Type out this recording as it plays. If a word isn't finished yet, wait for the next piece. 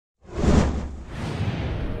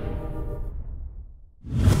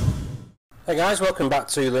Hey guys, welcome back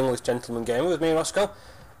to the English Gentleman Gamer with me, Roscoe.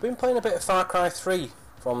 Been playing a bit of Far Cry 3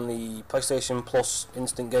 from the PlayStation Plus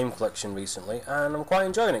Instant Game Collection recently, and I'm quite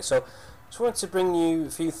enjoying it. So, just wanted to bring you a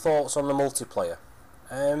few thoughts on the multiplayer.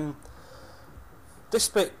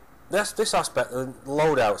 This aspect, the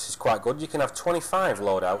loadouts, is quite good. You can have 25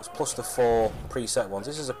 loadouts plus the 4 preset ones.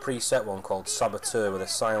 This is a preset one called Saboteur with a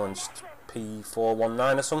silenced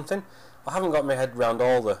P419 or something. I haven't got my head around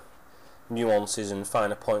all the nuances and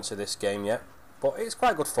finer points of this game yet, but it's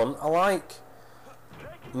quite good fun. I like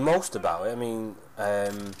most about it. I mean, I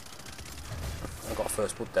got a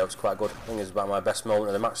first blood there, it's quite good. I think it's about my best moment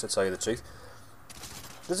of the match, to tell you the truth.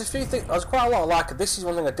 There's a few things, there's quite a lot I like. This is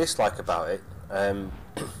one thing I dislike about it.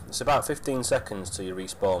 It's about 15 seconds till you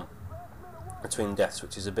respawn between deaths,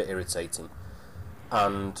 which is a bit irritating.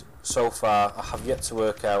 And so far, I have yet to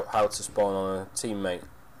work out how to spawn on a teammate.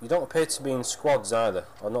 You don't appear to be in squads either,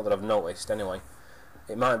 or not that I've noticed anyway.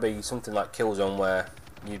 It might be something like Killzone where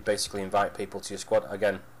you basically invite people to your squad.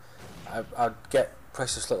 Again, I get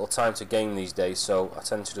precious little time to game these days, so I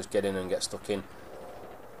tend to just get in and get stuck in.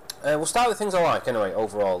 We'll start with things I like anyway,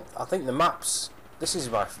 overall. I think the maps, this is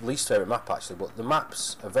my least favourite map actually, but the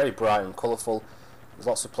maps are very bright and colourful. There's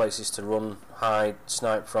lots of places to run, hide,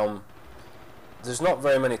 snipe from. There's not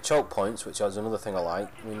very many choke points, which is another thing I like.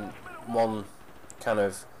 I mean, one kind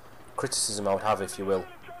of criticism I would have, if you will,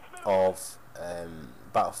 of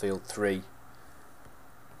Battlefield 3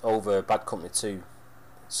 over Bad Company 2,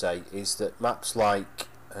 say, is that maps like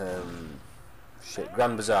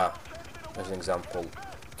Grand Bazaar, as an example,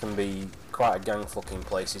 can be quite a gang fucking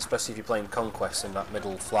place, especially if you're playing Conquest and that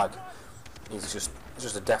middle flag is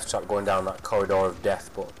just a death trap going down that corridor of death.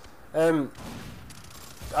 But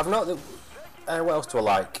I've not. What else do I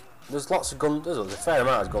like? There's lots of guns. There's a fair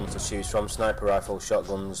amount of guns to choose from. Sniper rifles,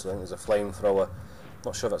 shotguns. I think there's a flamethrower.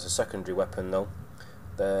 Not sure if that's a secondary weapon though.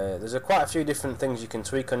 There's quite a few different things you can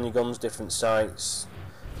tweak on your guns, different sights,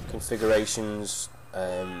 configurations,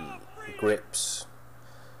 grips,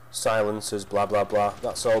 silencers, blah blah blah.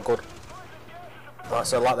 That's all good. Like I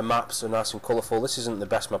said, I like the maps, are nice and colourful. This isn't the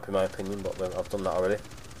best map in my opinion, but I've done that already.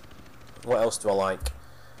 What else do I like?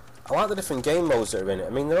 I like the different game modes that are in it.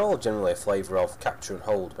 I mean, they're all generally a flavour of capture and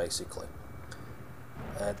hold, basically.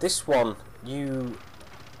 This one, you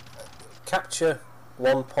capture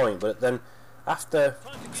 1 point, but then after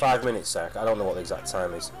 5 minutes, I don't know what the exact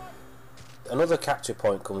time is, another capture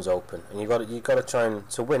point comes open, and you've got to try and,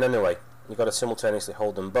 to win anyway, you've got to simultaneously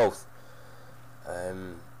hold them both.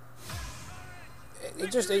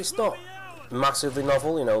 It's not massively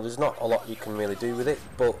novel, you know. There's not a lot you can really do with it,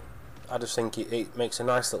 but I just think it makes a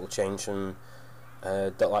nice little change from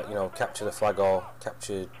like, you know, capture the flag or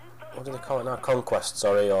capture, what do they call it now, Conquest,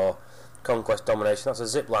 sorry, or Conquest Domination. That's a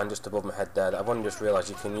zip line just above my head there that I've only just realised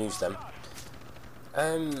you can use them.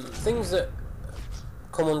 Things that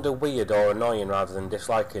come under weird or annoying rather than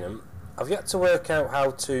disliking them, I've yet to work out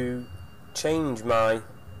how to change my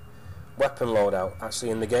weapon loadout actually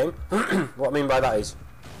in the game. What I mean by that is,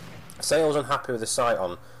 say I was unhappy with the sight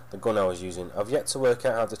on the gun I was using, I've yet to work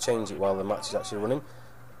out how to change it while the match is actually running.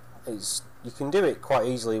 You can do it quite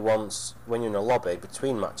easily once when you're in a lobby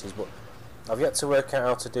between matches, but I've yet to work out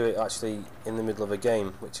how to do it actually in the middle of a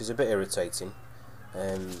game, which is a bit irritating.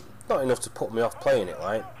 Not enough to put me off playing it,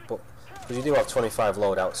 like, but because you do have 25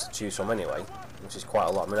 loadouts to choose from anyway, which is quite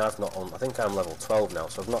a lot. I mean, I think I'm level 12 now,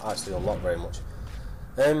 so I've not actually unlocked very much.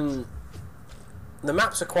 The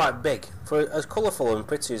maps are quite big, for as colourful and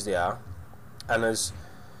pretty as they are, and as,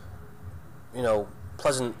 you know,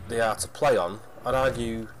 pleasant they are to play on. I'd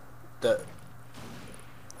argue that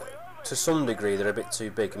to some degree they're a bit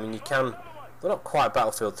too big. I mean, they're not quite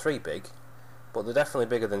Battlefield 3 big, but they're definitely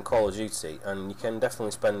bigger than Call of Duty, and you can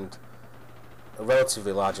definitely spend a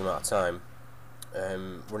relatively large amount of time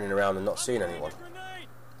running around and not seeing anyone.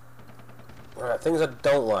 Right, things I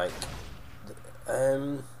don't like.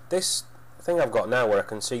 This thing I've got now where I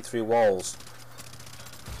can see through walls,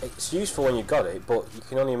 it's useful when you've got it, but you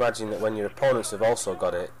can only imagine that when your opponents have also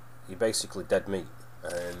got it, you're basically dead meat.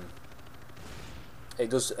 I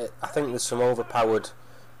think there's some overpowered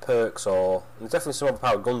perks, or there's definitely some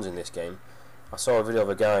overpowered guns in this game. I saw a video of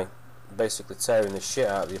a guy basically tearing the shit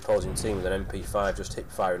out of the opposing team with an MP5, just hip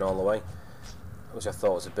firing all the way, which I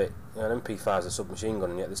thought was a bit, you know, an MP5 is a submachine gun,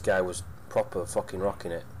 and yet this guy was proper fucking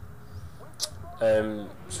rocking it. So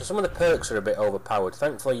some of the perks are a bit overpowered.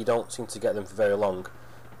 Thankfully you don't seem to get them for very long,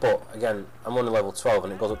 but again, I'm only level 12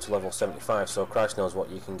 and it goes up to level 75, so Christ knows what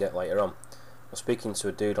you can get later on. I was speaking to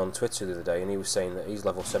a dude on Twitter the other day, and he was saying that he's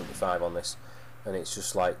level 75 on this, and it's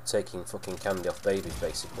just like taking fucking candy off babies,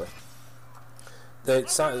 basically.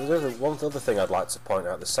 One other thing I'd like to point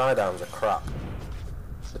out, the sidearms are crap.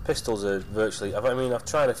 The pistols are virtually... I've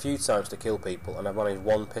tried a few times to kill people, and I've managed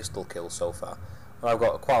one pistol kill so far. And I've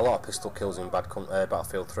got quite a lot of pistol kills in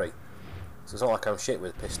Battlefield 3. So it's not like I'm shit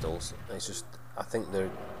with pistols. It's just, I think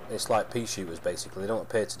it's like pea shooters basically. They don't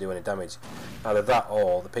appear to do any damage. Either that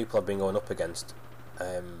or the people I've been going up against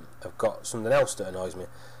have got something else that annoys me.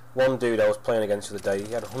 One dude I was playing against the other day,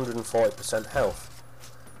 he had 140% health,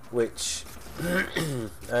 which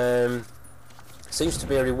seems to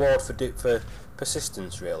be a reward for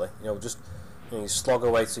persistence, really. You slog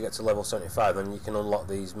away to get to level 75, then you can unlock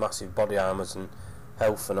these massive body armours and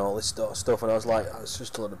health and all this sort of stuff. And I was like, it's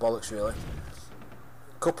just a lot of bollocks, really.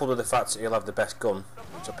 Coupled with the fact that you'll have the best gun,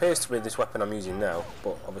 which appears to be this weapon I'm using now,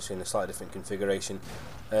 but obviously in a slightly different configuration.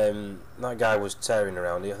 That guy was tearing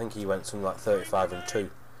around. I think he went something like 35 and 2,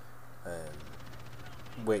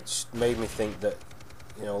 which made me think that,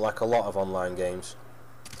 like a lot of online games,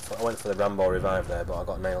 I went for the Rambo revive there, but I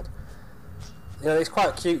got nailed. It's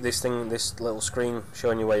quite cute, this little screen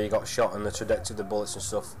showing you where you got shot and the trajectory of the bullets and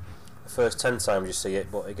stuff. The first 10 times you see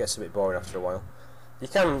it, but it gets a bit boring after a while. You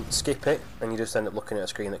can skip it and you just end up looking at a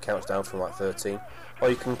screen that counts down from like 13, or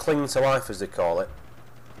you can cling to life, as they call it.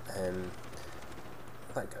 I'm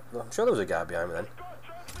sure there was a guy behind me then.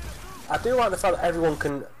 I do like the fact that everyone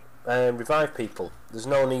can revive people. There's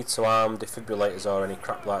no need to arm defibrillators or any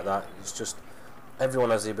crap like that. It's just everyone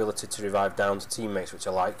has the ability to revive down to teammates, which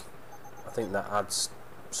I like. I think that adds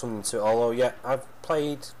something to it. Although, yeah, I've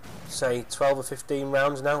played, say, 12 or 15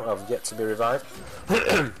 rounds now. I've yet to be revived.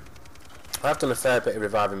 I've done a fair bit of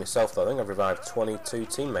reviving myself, though. I think I've revived 22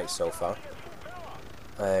 teammates so far.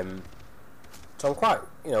 So I'm quite,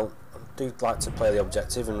 I do like to play the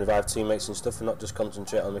objective and revive teammates and stuff, and not just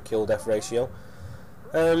concentrate on the kill-death ratio.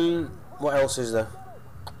 What else is there?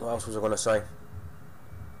 What else was I going to say?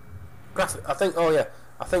 I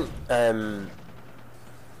think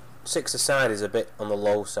 6 aside is a bit on the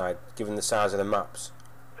low side, given the size of the maps.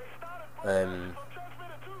 I'm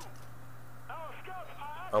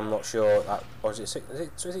not sure that, or is it 6?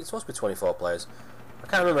 Is it supposed to be 24 players? I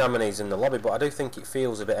can't remember how many is in the lobby, but I do think it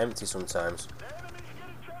feels a bit empty sometimes.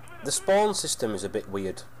 The spawn system is a bit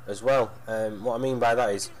weird as well. What I mean by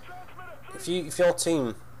that is, if your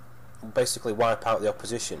team basically wipe out the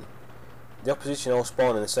opposition all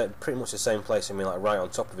spawn in pretty much the same place. Like right on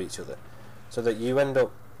top of each other, so that you end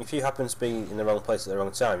up, if you happen to be in the wrong place at the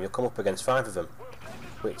wrong time, you'll come up against 5 of them,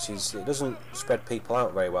 it doesn't spread people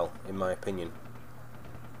out very well, in my opinion.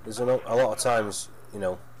 There's a lot of times,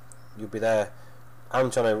 you'll be there. I'm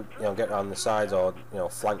trying to, get around the sides or,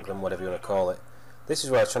 flank them, whatever you want to call it. This is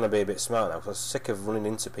where I was trying to be a bit smart now, because I was sick of running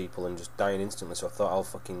into people and just dying instantly, so I thought I'll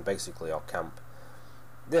camp.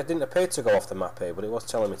 It didn't appear to go off the map here, but it was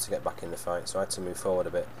telling me to get back in the fight, so I had to move forward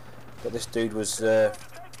a bit. But this dude was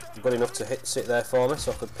good enough to sit there for me,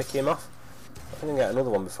 so I could pick him off. I think I can get another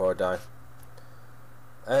one before I die.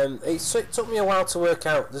 It took me a while to work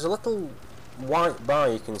out. There's a little white bar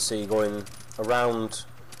you can see going around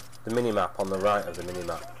the minimap on the right of the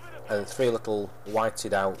minimap, and 3 little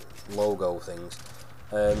whited out logo things.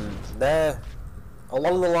 They're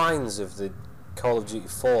along the lines of the Call of Duty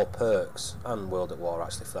 4 perks, and World at War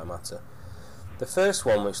actually for that matter. The first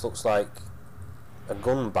one, which looks like a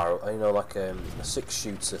gun barrel, like a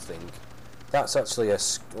 6-shooter thing, that's actually a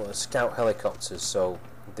scout helicopter, so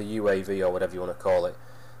the UAV or whatever you want to call it.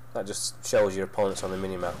 That just shows your opponents on the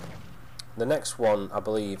minimap. The next one, I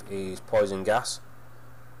believe, is poison gas,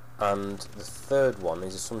 and the third one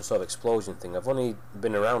is some sort of explosion thing. I've only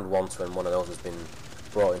been around once when one of those has been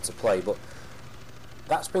brought into play, but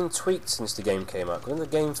that's been tweaked since the game came out. When the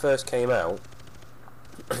game first came out,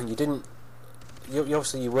 you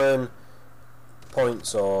obviously you earn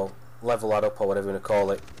points or level add up or whatever you want to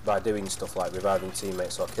call it by doing stuff like reviving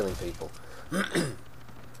teammates or killing people.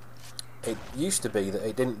 It used to be that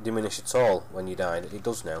it didn't diminish at all when you died. It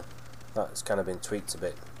does now. That's kind of been tweaked a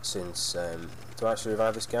bit since. Do I actually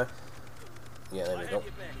revive this guy? Yeah, there we go.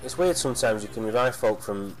 It's weird sometimes you can revive folk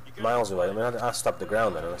from miles away. I stabbed the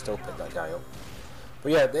ground then and I still picked that guy up.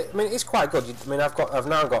 But yeah, it's quite good. I've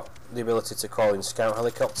now got the ability to call in scout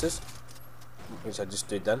helicopters, which I just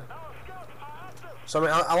did then. So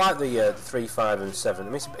I like the 3, 5 and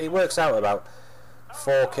 7. It works out about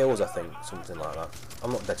 4 kills, I think, something like that.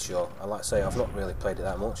 I'm not dead sure. I like to say I've not really played it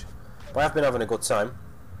that much, but I've been having a good time.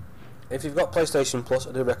 If you've got PlayStation Plus,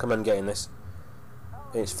 I do recommend getting this.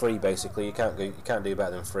 It's free basically. You can't do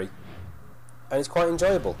better than free, and it's quite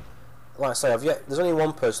enjoyable. Like I say, there's only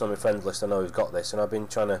one person on my friend list I know who's got this, and I've been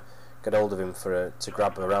trying to get hold of him to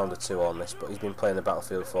grab a round or 2 on this, but he's been playing the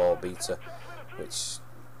Battlefield 4 beta, which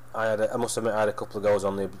I must admit I had a couple of goes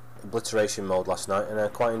on the obliteration mode last night, and I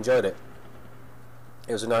quite enjoyed it.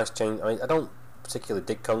 It was a nice change. I don't particularly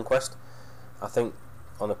dig Conquest. I think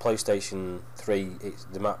on the PlayStation 3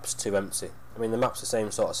 the map's too empty. I mean, the map's the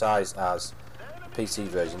same sort of size as the PC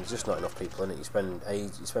version, there's just not enough people in it. You spend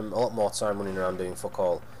a lot more time running around doing fuck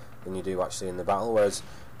all than you do actually in the battle, whereas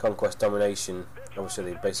Conquest Domination,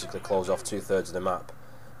 obviously they basically close off 2/3 of the map,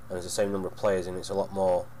 and there's the same number of players, and it's a lot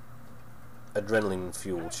more adrenaline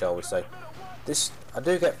fueled, shall we say. I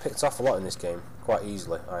do get picked off a lot in this game, quite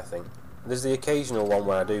easily, I think. There's the occasional one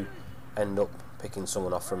where I do end up picking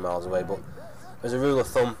someone off from miles away, but as a rule of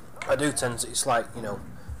thumb, I do tend to, it's like, you know,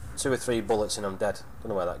 2 or 3 bullets and I'm dead. Don't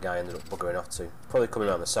know where that guy ended up buggering off to. Probably coming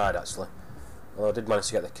around the side actually. Although I did manage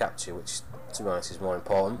to get the capture, which to be honest is more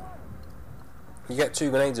important. You get 2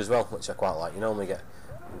 grenades as well, which I quite like. You normally get...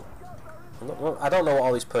 I don't know what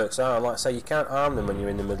all these perks are. Like I say, you can't arm them when you're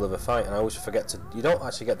in the middle of a fight, and I always forget to... You don't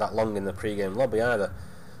actually get that long in the pre-game lobby either.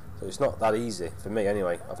 So it's not that easy, for me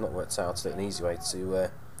anyway. I've not worked out an easy way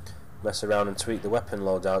to mess around and tweak the weapon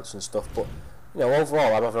loadouts and stuff, but you know,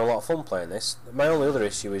 overall I'm having a lot of fun playing this. My only other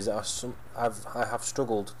issue is that I have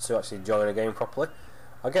struggled to actually join a game properly.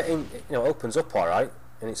 I get in, you know, it opens up alright,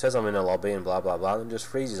 and it says I'm in a lobby and blah blah blah, and it just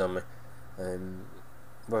freezes on me.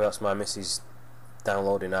 Whether that's my missus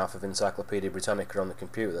downloading half of Encyclopedia Britannica on the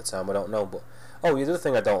computer at the time, I don't know. But the other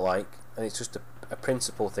thing I don't like, and it's just a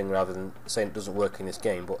principle thing rather than saying it doesn't work in this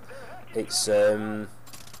game, but it's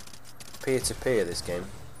peer-to-peer, this game.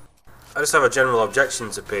 I just have a general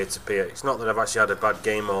objection to peer-to-peer. It's not that I've actually had a bad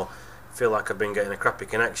game or feel like I've been getting a crappy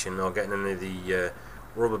connection or getting any of the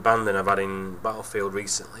rubber banding I've had in Battlefield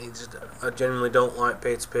recently. I generally don't like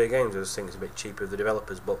peer-to-peer games. I just think it's a bit cheaper of the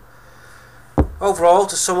developers. But overall,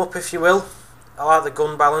 to sum up, if you will, I like the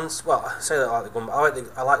gun balance. Well, I say that I like the gun.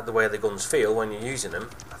 I like the way the guns feel when you're using them.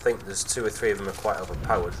 I think there's 2 or 3 of them are quite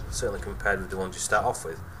overpowered, certainly compared with the ones you start off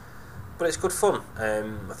with. But it's good fun.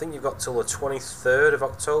 I think you've got till the 23rd of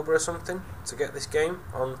October or something to get this game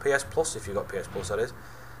on PS Plus, if you've got PS Plus, that is,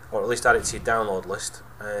 or at least add it to your download list,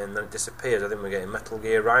 and then it disappears. I think we're getting Metal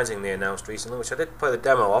Gear Rising they announced recently, which I did play the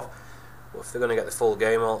demo of, but if they're going to get the full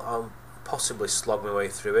game, I'll possibly slog my way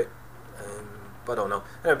through it, but I don't know.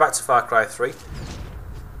 Anyway, back to Far Cry 3.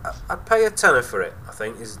 I'd pay a tenner for it, I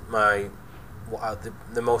think, is the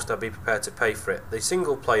most I'd be prepared to pay for it. The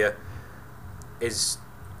single player is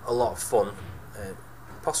a lot of fun,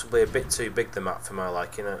 possibly a bit too big the map for my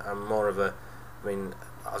liking. I'm more of a, I mean,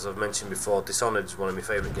 as I've mentioned before, Dishonored is one of my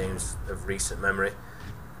favourite games of recent memory.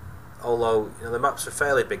 Although, you know, the maps are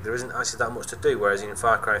fairly big, there isn't actually that much to do, whereas in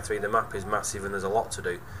Far Cry 3 the map is massive and there's a lot to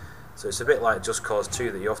do. So it's a bit like Just Cause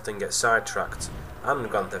 2 that you often get sidetracked, and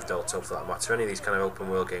Grand Theft Auto for that matter. Any of these kind of open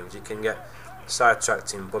world games, you can get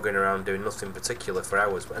sidetracked in bugging around doing nothing particular for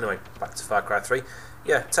hours. But anyway, back to Far Cry 3.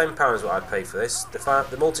 Yeah, £10 what I'd pay for this. The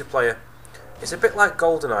multiplayer, it's a bit like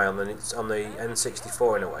GoldenEye on the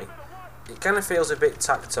N64 in a way. It kind of feels a bit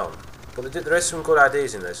tacked on, but there is some good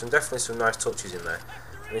ideas in there, definitely some nice touches in there,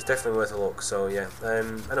 and it's definitely worth a look. So yeah,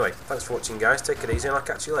 anyway, thanks for watching guys, take it easy and I'll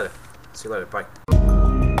catch you later. See you later, bye.